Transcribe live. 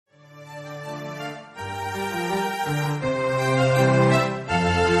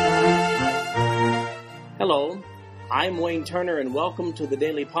I'm Wayne Turner, and welcome to the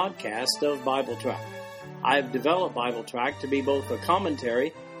daily podcast of Bible Track. I've developed Bible Track to be both a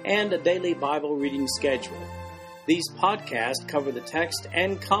commentary and a daily Bible reading schedule. These podcasts cover the text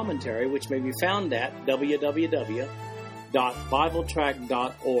and commentary, which may be found at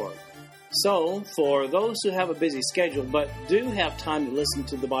www.bibletrack.org. So, for those who have a busy schedule but do have time to listen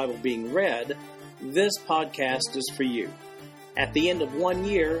to the Bible being read, this podcast is for you. At the end of 1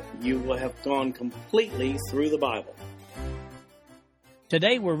 year, you will have gone completely through the Bible.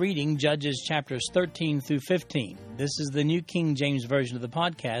 Today we're reading Judges chapters 13 through 15. This is the New King James Version of the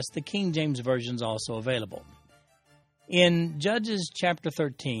podcast. The King James Version is also available. In Judges chapter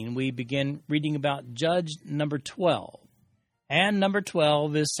 13, we begin reading about Judge number 12. And number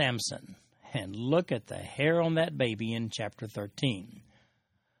 12 is Samson. And look at the hair on that baby in chapter 13.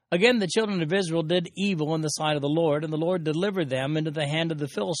 Again, the children of Israel did evil in the sight of the Lord, and the Lord delivered them into the hand of the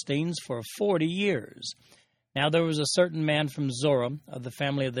Philistines for 40 years. Now there was a certain man from Zorah, of the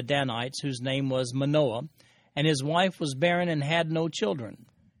family of the Danites, whose name was Manoah, and his wife was barren and had no children.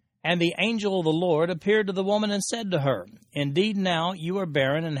 And the angel of the Lord appeared to the woman and said to her, Indeed now you are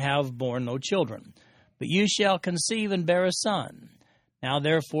barren and have borne no children, but you shall conceive and bear a son. Now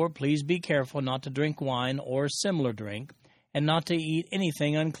therefore please be careful not to drink wine or similar drink, and not to eat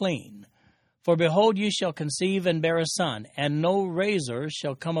anything unclean. For behold, you shall conceive and bear a son, and no razor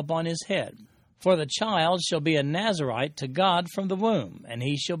shall come upon his head. For the child shall be a Nazarite to God from the womb, and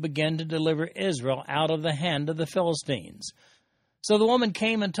he shall begin to deliver Israel out of the hand of the Philistines. So the woman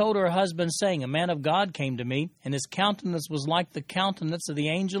came and told her husband, saying, A man of God came to me, and his countenance was like the countenance of the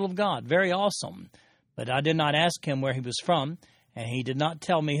angel of God, very awesome. But I did not ask him where he was from, and he did not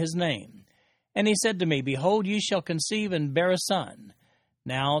tell me his name. And he said to me, Behold, you shall conceive and bear a son.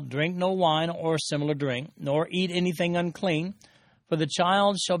 Now drink no wine or similar drink, nor eat anything unclean, for the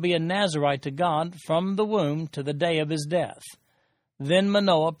child shall be a Nazarite to God from the womb to the day of his death. Then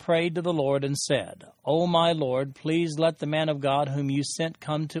Manoah prayed to the Lord and said, O my Lord, please let the man of God whom you sent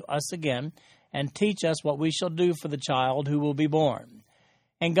come to us again, and teach us what we shall do for the child who will be born.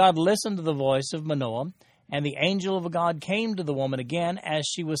 And God listened to the voice of Manoah, and the angel of God came to the woman again as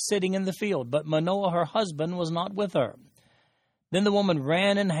she was sitting in the field, but Manoah her husband was not with her. Then the woman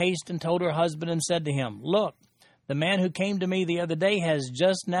ran in haste and told her husband and said to him, Look, the man who came to me the other day has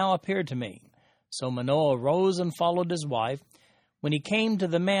just now appeared to me. So Manoah rose and followed his wife. When he came to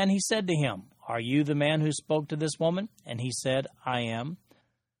the man, he said to him, Are you the man who spoke to this woman? And he said, I am.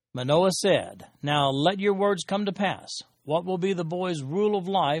 Manoah said, Now let your words come to pass. What will be the boy's rule of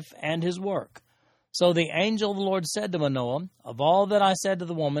life and his work? So the angel of the Lord said to Manoah, Of all that I said to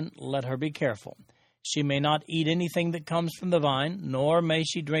the woman, let her be careful. She may not eat anything that comes from the vine, nor may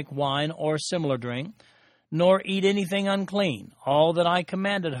she drink wine or similar drink, nor eat anything unclean. All that I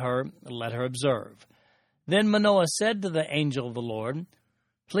commanded her, let her observe. Then Manoah said to the angel of the Lord,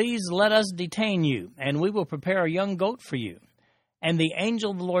 Please let us detain you, and we will prepare a young goat for you. And the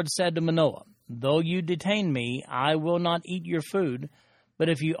angel of the Lord said to Manoah, Though you detain me, I will not eat your food, but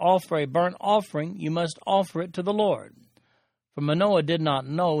if you offer a burnt offering, you must offer it to the Lord. For Manoah did not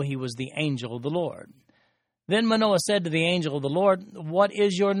know he was the angel of the Lord. Then Manoah said to the angel of the Lord, What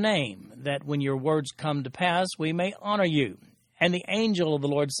is your name, that when your words come to pass, we may honor you? And the angel of the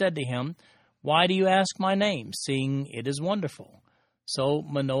Lord said to him, Why do you ask my name, seeing it is wonderful? So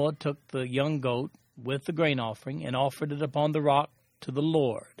Manoah took the young goat with the grain offering and offered it upon the rock to the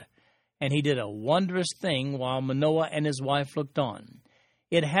Lord. And he did a wondrous thing while Manoah and his wife looked on.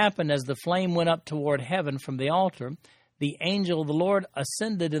 It happened as the flame went up toward heaven from the altar, the angel of the Lord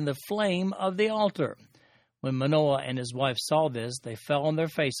ascended in the flame of the altar. When Manoah and his wife saw this, they fell on their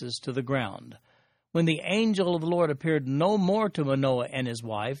faces to the ground. When the angel of the Lord appeared no more to Manoah and his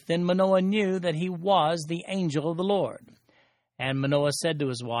wife, then Manoah knew that he was the angel of the Lord. And Manoah said to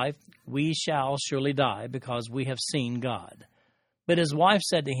his wife, We shall surely die, because we have seen God. But his wife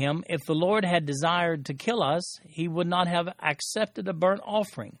said to him, If the Lord had desired to kill us, he would not have accepted a burnt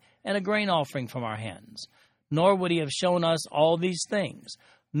offering and a grain offering from our hands, nor would he have shown us all these things,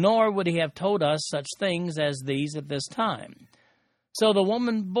 nor would he have told us such things as these at this time. So the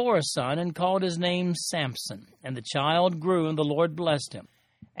woman bore a son and called his name Samson, and the child grew, and the Lord blessed him.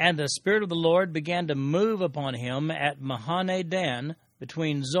 And the Spirit of the Lord began to move upon him at Mahane Dan,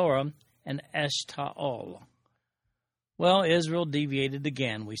 between Zorah and Eshtaol. Well, Israel deviated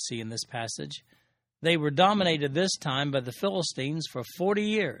again, we see in this passage. They were dominated this time by the Philistines for 40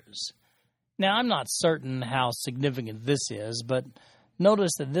 years. Now, I'm not certain how significant this is, but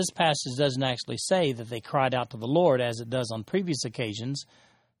notice that this passage doesn't actually say that they cried out to the Lord as it does on previous occasions.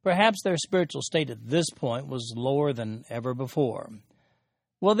 Perhaps their spiritual state at this point was lower than ever before.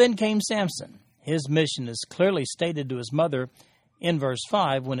 Well, then came Samson, His mission is clearly stated to his mother in verse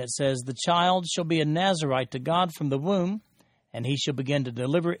 5 when it says, "The child shall be a Nazirite to God from the womb, and he shall begin to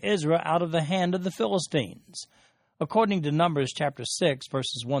deliver Israel out of the hand of the Philistines." According to Numbers chapter 6,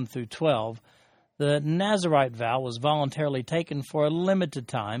 verses 1 through 12, the Nazirite vow was voluntarily taken for a limited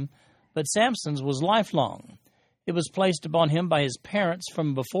time, but Samson's was lifelong. It was placed upon him by his parents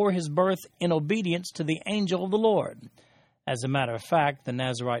from before his birth in obedience to the angel of the Lord. As a matter of fact, the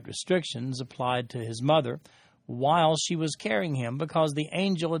Nazirite restrictions applied to his mother while she was carrying him, because the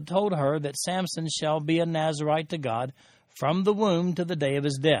angel had told her that Samson shall be a Nazirite to God from the womb to the day of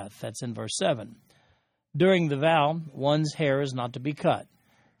his death. That's in verse 7. During the vow, one's hair is not to be cut.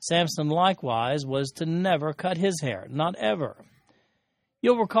 Samson likewise was to never cut his hair, not ever.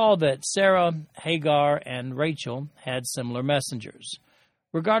 You'll recall that Sarah, Hagar, and Rachel had similar messengers.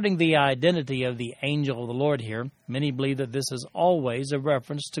 Regarding the identity of the angel of the Lord here, many believe that this is always a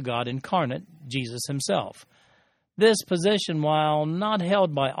reference to God incarnate, Jesus himself. This position, while not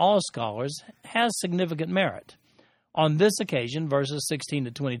held by all scholars, has significant merit. On this occasion, verses 16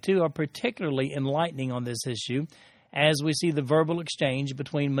 to 22 are particularly enlightening on this issue, as we see the verbal exchange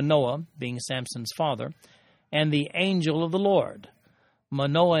between Manoah, being Samson's father, and the angel of the Lord.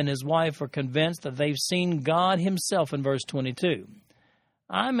 Manoah and his wife are convinced that they've seen God himself in verse 22.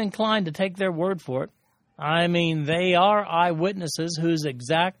 I'm inclined to take their word for it. I mean, they are eyewitnesses whose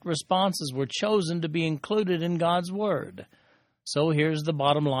exact responses were chosen to be included in God's word. So here's the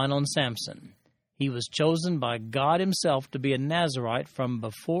bottom line on Samson. He was chosen by God himself to be a Nazirite from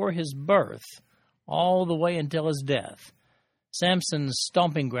before his birth all the way until his death. Samson's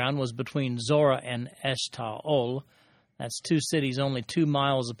stomping ground was between Zorah and Eshtaol. That's two cities only 2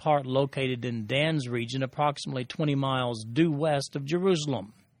 miles apart, located in Dan's region, approximately 20 miles due west of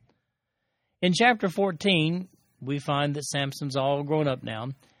Jerusalem. In chapter 14, we find that Samson's all grown up now,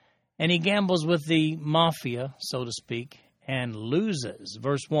 and he gambles with the mafia, so to speak, and loses.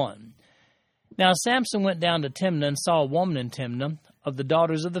 Verse 1. Now Samson went down to Timnah and saw a woman in Timnah of the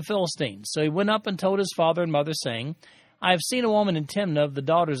daughters of the Philistines. So he went up and told his father and mother, saying, I have seen a woman in Timnah of the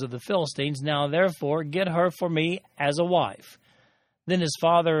daughters of the Philistines. Now therefore get her for me as a wife. Then his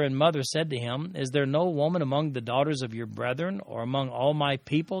father and mother said to him, Is there no woman among the daughters of your brethren, or among all my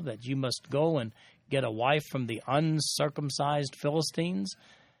people, that you must go and get a wife from the uncircumcised Philistines?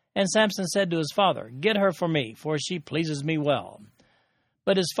 And Samson said to his father, Get her for me, for she pleases me well.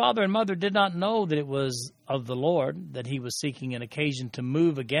 But his father and mother did not know that it was of the Lord that he was seeking an occasion to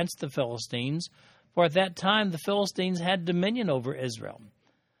move against the Philistines, for at that time the Philistines had dominion over Israel.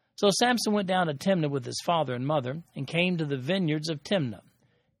 So Samson went down to Timnah with his father and mother, and came to the vineyards of Timnah.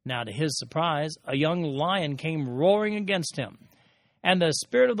 Now to his surprise, a young lion came roaring against him. And the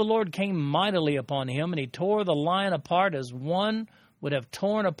Spirit of the Lord came mightily upon him, and he tore the lion apart as one would have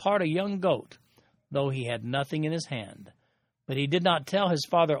torn apart a young goat, though he had nothing in his hand. But he did not tell his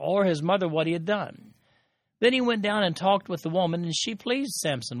father or his mother what he had done. Then he went down and talked with the woman, and she pleased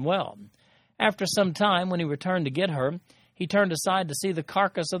Samson well. After some time, when he returned to get her, he turned aside to see the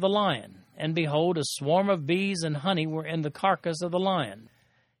carcass of the lion, and behold, a swarm of bees and honey were in the carcass of the lion.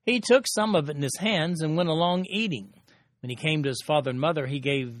 He took some of it in his hands and went along eating. When he came to his father and mother, he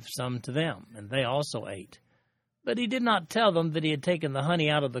gave some to them, and they also ate. But he did not tell them that he had taken the honey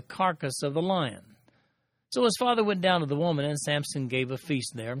out of the carcass of the lion. So his father went down to the woman, and Samson gave a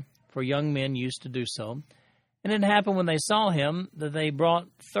feast there, for young men used to do so. And it happened when they saw him that they brought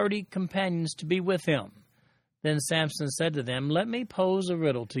 30 companions to be with him. Then Samson said to them, Let me pose a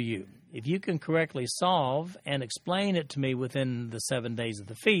riddle to you. If you can correctly solve and explain it to me within the 7 days of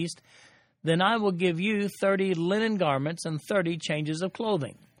the feast, then I will give you 30 linen garments and 30 changes of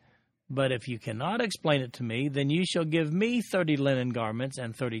clothing. But if you cannot explain it to me, then you shall give me 30 linen garments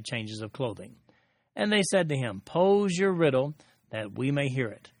and 30 changes of clothing. And they said to him, Pose your riddle, that we may hear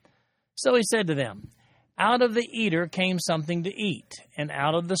it. So he said to them, Out of the eater came something to eat, and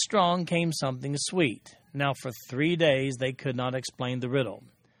out of the strong came something sweet. Now for 3 days they could not explain the riddle.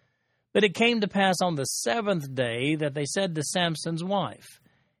 But it came to pass on the 7th day that they said to Samson's wife,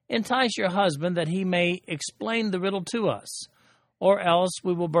 Entice your husband that he may explain the riddle to us, or else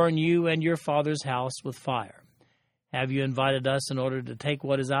we will burn you and your father's house with fire. Have you invited us in order to take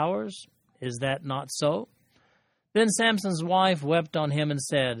what is ours? Is that not so? Then Samson's wife wept on him and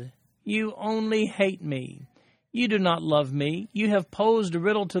said, You only hate me. You do not love me. You have posed a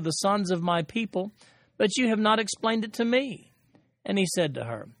riddle to the sons of my people, but you have not explained it to me. And he said to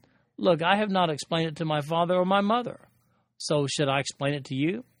her, Look, I have not explained it to my father or my mother. So should I explain it to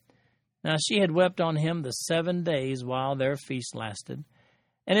you? Now she had wept on him the 7 days while their feast lasted.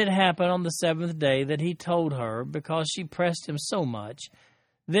 And it happened on the 7th day that he told her, because she pressed him so much.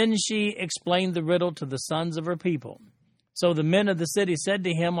 Then she explained the riddle to the sons of her people. So the men of the city said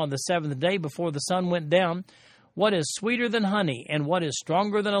to him on the seventh day before the sun went down, "What is sweeter than honey, and what is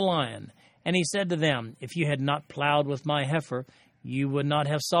stronger than a lion?" And he said to them, "If you had not plowed with my heifer, you would not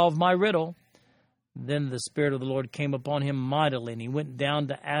have solved my riddle." Then the Spirit of the Lord came upon him mightily, and he went down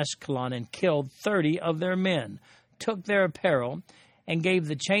to Ashkelon and killed 30 of their men, took their apparel, and gave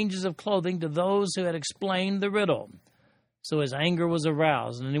the changes of clothing to those who had explained the riddle. So his anger was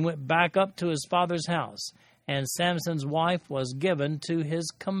aroused, and he went back up to his father's house. And Samson's wife was given to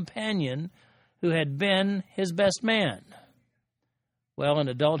his companion, who had been his best man. Well, in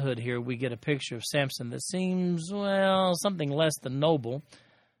adulthood here, we get a picture of Samson that seems, something less than noble.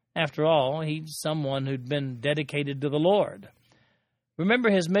 After all, he's someone who'd been dedicated to the Lord. Remember,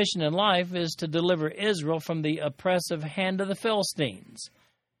 his mission in life is to deliver Israel from the oppressive hand of the Philistines.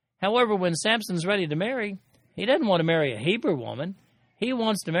 However, when Samson's ready to marry, he doesn't want to marry a Hebrew woman. He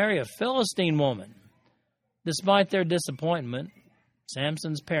wants to marry a Philistine woman. Despite their disappointment,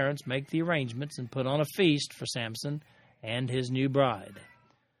 Samson's parents make the arrangements and put on a feast for Samson and his new bride.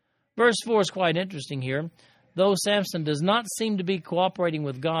 Verse 4 is quite interesting here. Though Samson does not seem to be cooperating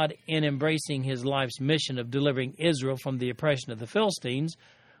with God in embracing his life's mission of delivering Israel from the oppression of the Philistines,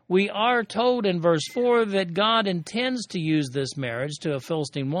 we are told in verse 4 that God intends to use this marriage to a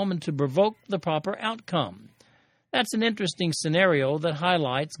Philistine woman to provoke the proper outcome. That's an interesting scenario that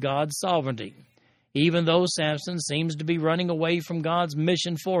highlights God's sovereignty. Even though Samson seems to be running away from God's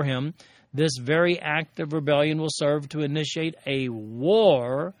mission for him, this very act of rebellion will serve to initiate a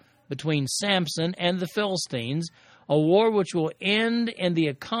war between Samson and the Philistines, a war which will end in the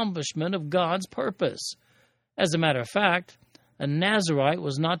accomplishment of God's purpose. As a matter of fact, a Nazirite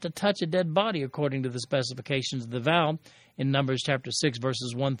was not to touch a dead body according to the specifications of the vow in Numbers chapter 6,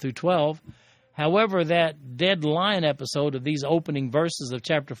 verses 1 through 12. However, that dead lion episode of these opening verses of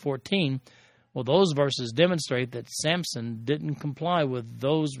chapter 14, those verses demonstrate that Samson didn't comply with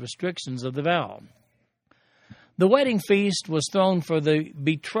those restrictions of the vow. The wedding feast was thrown for the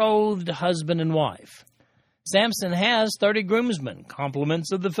betrothed husband and wife. Samson has 30 groomsmen,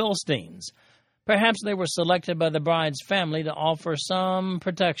 compliments of the Philistines. Perhaps they were selected by the bride's family to offer some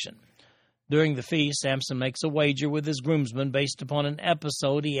protection. During the feast, Samson makes a wager with his groomsmen based upon an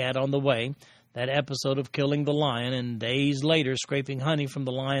episode he had on the way, that episode of killing the lion and days later scraping honey from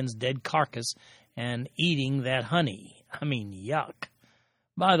the lion's dead carcass and eating that honey. Yuck.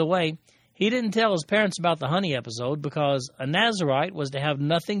 By the way, he didn't tell his parents about the honey episode because a Nazirite was to have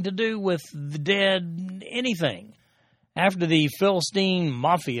nothing to do with the dead anything. After the Philistine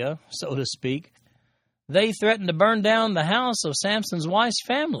mafia, so to speak, they threatened to burn down the house of Samson's wife's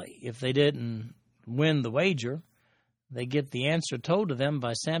family if they didn't win the wager. They get the answer told to them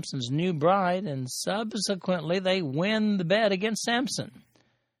by Samson's new bride, and subsequently they win the bet against Samson.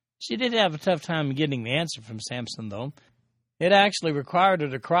 She did have a tough time getting the answer from Samson, though. It actually required her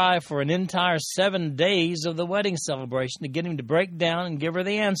to cry for an entire 7 days of the wedding celebration to get him to break down and give her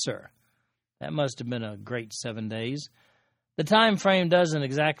the answer. That must have been a great 7 days. The time frame doesn't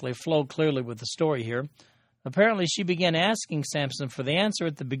exactly flow clearly with the story here. Apparently she began asking Samson for the answer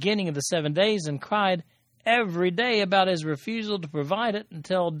at the beginning of the 7 days and cried every day about his refusal to provide it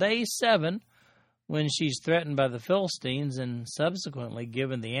until day 7, when she's threatened by the Philistines and subsequently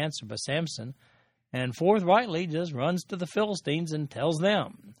given the answer by Samson, and forthrightly just runs to the Philistines and tells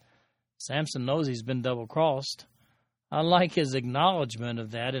them. Samson knows he's been double-crossed. I like his acknowledgement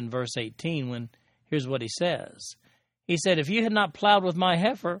of that in verse 18 when here's what he says. He said, "If you had not plowed with my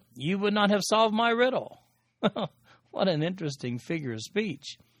heifer, you would not have solved my riddle." What an interesting figure of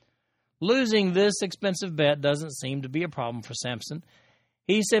speech. Losing this expensive bet doesn't seem to be a problem for Samson.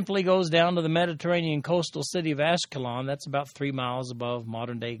 He simply goes down to the Mediterranean coastal city of Ashkelon. That's about 3 miles above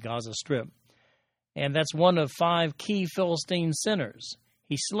modern-day Gaza Strip. And that's one of 5 key Philistine centers.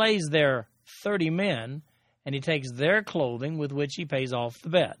 He slays their 30 men, and he takes their clothing with which he pays off the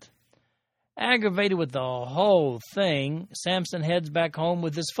bet. Aggravated with the whole thing, Samson heads back home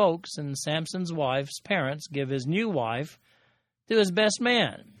with his folks, and Samson's wife's parents give his new wife to his best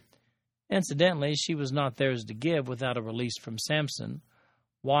man. Incidentally, she was not theirs to give without a release from Samson.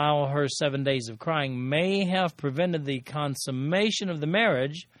 While her 7 days of crying may have prevented the consummation of the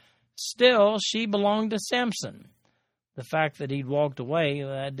marriage, still she belonged to Samson. The fact that he'd walked away,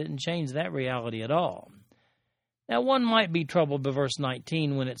 that didn't change that reality at all. Now, one might be troubled by verse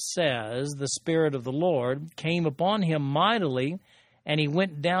 19 when it says, "The Spirit of the Lord came upon him mightily, and he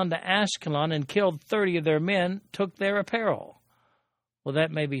went down to Ashkelon and killed 30 of their men, took their apparel." Well,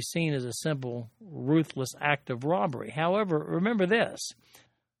 that may be seen as a simple, ruthless act of robbery. However, remember this.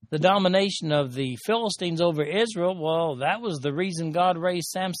 The domination of the Philistines over Israel, well, that was the reason God raised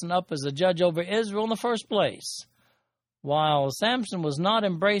Samson up as a judge over Israel in the first place. While Samson was not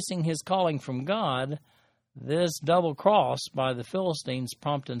embracing his calling from God, this double cross by the Philistines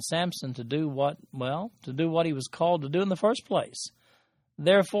prompted Samson to do what he was called to do in the first place.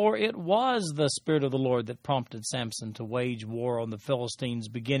 Therefore, it was the Spirit of the Lord that prompted Samson to wage war on the Philistines,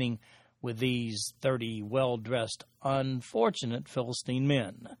 beginning with these 30 well-dressed, unfortunate Philistine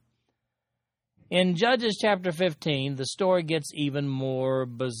men. In Judges chapter 15, the story gets even more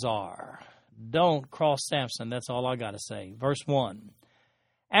bizarre. Don't cross Samson, that's all I got to say. Verse 1.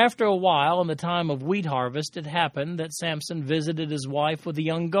 After a while, in the time of wheat harvest, it happened that Samson visited his wife with a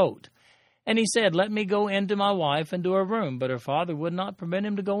young goat. And he said, "Let me go in to my wife into her room." But her father would not permit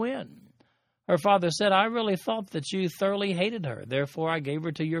him to go in. Her father said, "I really thought that you thoroughly hated her. Therefore I gave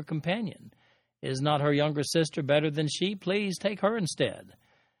her to your companion. Is not her younger sister better than she? Please take her instead."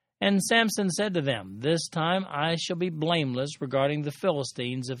 And Samson said to them, "This time I shall be blameless regarding the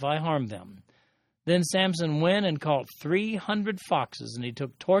Philistines if I harm them." Then Samson went and caught 300 foxes, and he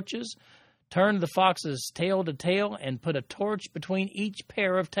took torches, turned the foxes tail to tail, and put a torch between each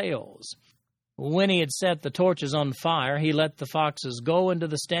pair of tails. When he had set the torches on fire, he let the foxes go into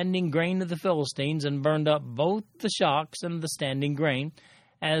the standing grain of the Philistines and burned up both the shocks and the standing grain,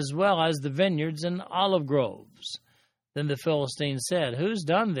 as well as the vineyards and olive groves. Then the Philistines said, "Who's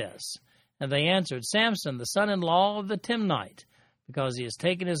done this?" And they answered, "Samson, the son-in-law of the Timnite, because he has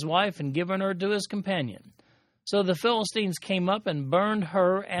taken his wife and given her to his companion." So the Philistines came up and burned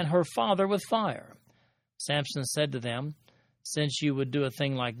her and her father with fire. Samson said to them, "Since you would do a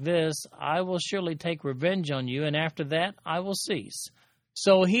thing like this, I will surely take revenge on you, and after that I will cease."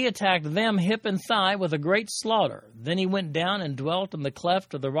 So he attacked them hip and thigh with a great slaughter. Then he went down and dwelt in the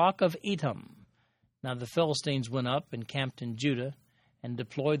cleft of the rock of Etam. Now the Philistines went up and camped in Judah and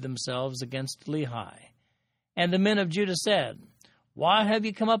deployed themselves against Lehi. And the men of Judah said, "Why have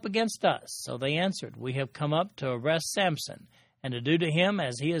you come up against us?" So they answered, "We have come up to arrest Samson and to do to him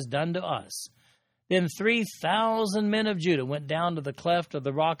as he has done to us." Then 3,000 men of Judah went down to the cleft of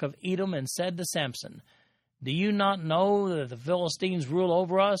the rock of Edom and said to Samson, "Do you not know that the Philistines rule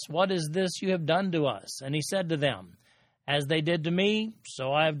over us? What is this you have done to us?" And he said to them, "As they did to me,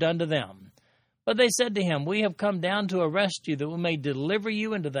 so I have done to them." But they said to him, "We have come down to arrest you, that we may deliver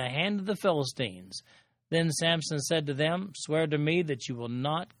you into the hand of the Philistines." Then Samson said to them, "Swear to me that you will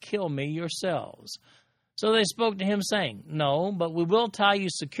not kill me yourselves." So they spoke to him, saying, "No, but we will tie you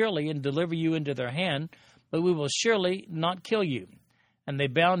securely and deliver you into their hand, but we will surely not kill you." And they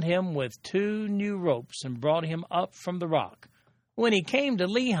bound him with 2 new ropes and brought him up from the rock. When he came to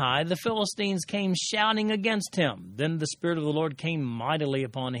Lehi, the Philistines came shouting against him. Then the Spirit of the Lord came mightily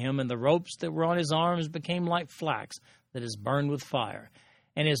upon him, and the ropes that were on his arms became like flax that is burned with fire,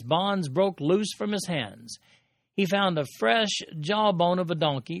 and his bonds broke loose from his hands. He found a fresh jawbone of a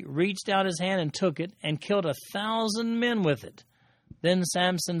donkey, reached out his hand and took it, and killed 1,000 men with it. Then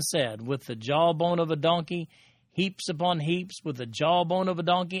Samson said, "With the jawbone of a donkey, heaps upon heaps, with the jawbone of a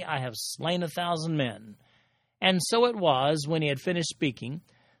donkey, I have slain 1,000 men." And so it was, when he had finished speaking,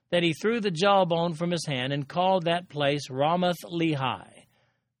 that he threw the jawbone from his hand and called that place Ramath Lehi.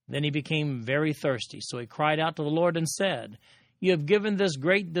 Then he became very thirsty, so he cried out to the Lord and said, "You have given this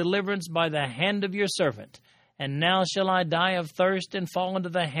great deliverance by the hand of your servant. And now shall I die of thirst and fall into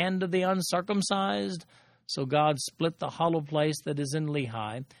the hand of the uncircumcised?" So God split the hollow place that is in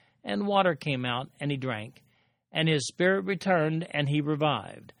Lehi, and water came out, and he drank. And his spirit returned, and he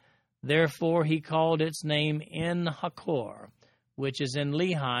revived. Therefore he called its name En-Hakkore, which is in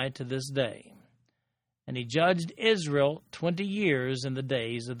Lehi to this day. And he judged Israel 20 years in the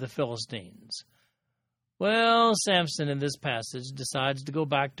days of the Philistines. Well, Samson in this passage decides to go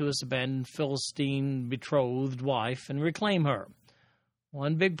back to his abandoned Philistine betrothed wife and reclaim her.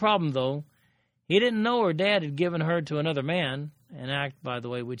 One big problem, though. He didn't know her dad had given her to another man, an act, by the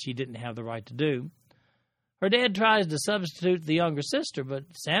way, which he didn't have the right to do. Her dad tries to substitute the younger sister, but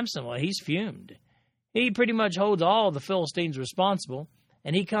Samson, well, he's fumed. He pretty much holds all the Philistines responsible,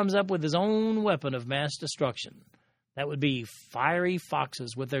 and he comes up with his own weapon of mass destruction. That would be fiery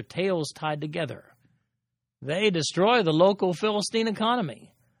foxes with their tails tied together. They destroy the local Philistine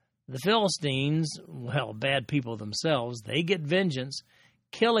economy. The Philistines, well, bad people themselves, they get vengeance,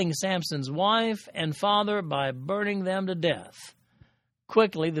 killing Samson's wife and father by burning them to death.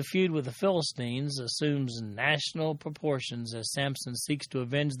 Quickly, the feud with the Philistines assumes national proportions as Samson seeks to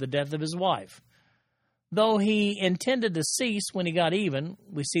avenge the death of his wife. Though he intended to cease when he got even,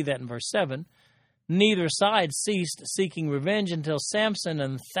 we see that in verse 7, neither side ceased seeking revenge until Samson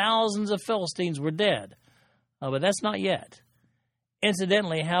and thousands of Philistines were dead. But that's not yet.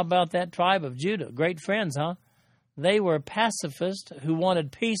 Incidentally, how about that tribe of Judah? Great friends, huh? They were pacifists who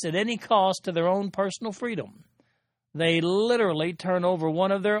wanted peace at any cost to their own personal freedom. They literally turn over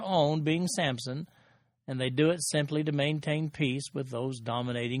one of their own, being Samson, and they do it simply to maintain peace with those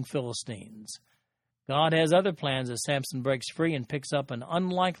dominating Philistines. God has other plans as Samson breaks free and picks up an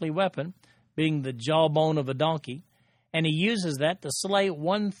unlikely weapon, being the jawbone of a donkey, and he uses that to slay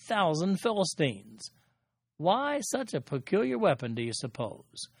 1,000 Philistines. Why such a peculiar weapon, do you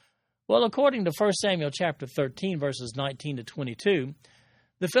suppose? Well, according to 1 Samuel chapter 13, verses 19 to 22,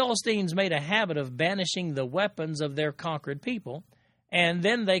 the Philistines made a habit of banishing the weapons of their conquered people, and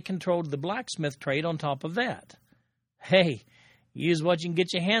then they controlled the blacksmith trade on top of that. Hey, use what you can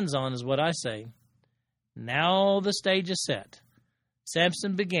get your hands on is what I say. Now the stage is set.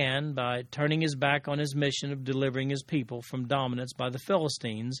 Samson began by turning his back on his mission of delivering his people from dominance by the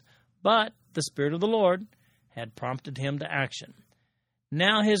Philistines, but the Spirit of the Lord had prompted him to action.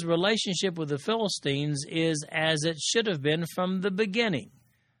 Now his relationship with the Philistines is as it should have been from the beginning,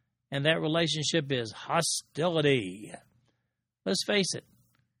 and that relationship is hostility. Let's face it,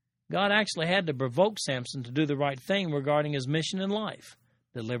 God actually had to provoke Samson to do the right thing regarding his mission in life,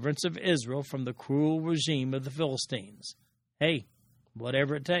 deliverance of Israel from the cruel regime of the Philistines. Hey,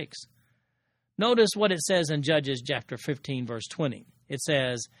 whatever it takes. Notice what it says in Judges chapter 15, verse 20. It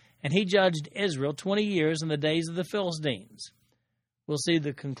says, "And he judged Israel 20 years in the days of the Philistines." We'll see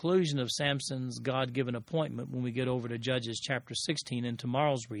the conclusion of Samson's God-given appointment when we get over to Judges chapter 16 in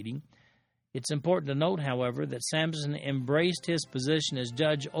tomorrow's reading. It's important to note, however, that Samson embraced his position as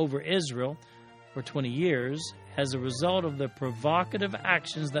judge over Israel for 20 years as a result of the provocative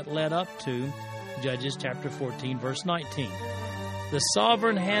actions that led up to Judges chapter 14, verse 19. The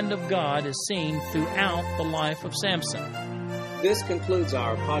sovereign hand of God is seen throughout the life of Samson. This concludes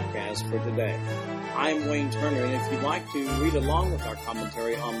our podcast for today. I'm Wayne Turner, and if you'd like to read along with our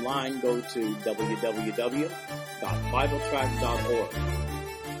commentary online, go to www.bibletrack.org.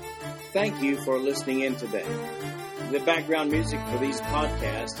 Thank you for listening in today. The background music for these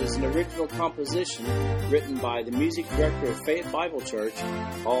podcasts is an original composition written by the music director of Fayette Bible Church,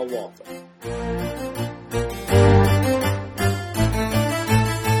 Paul Walther.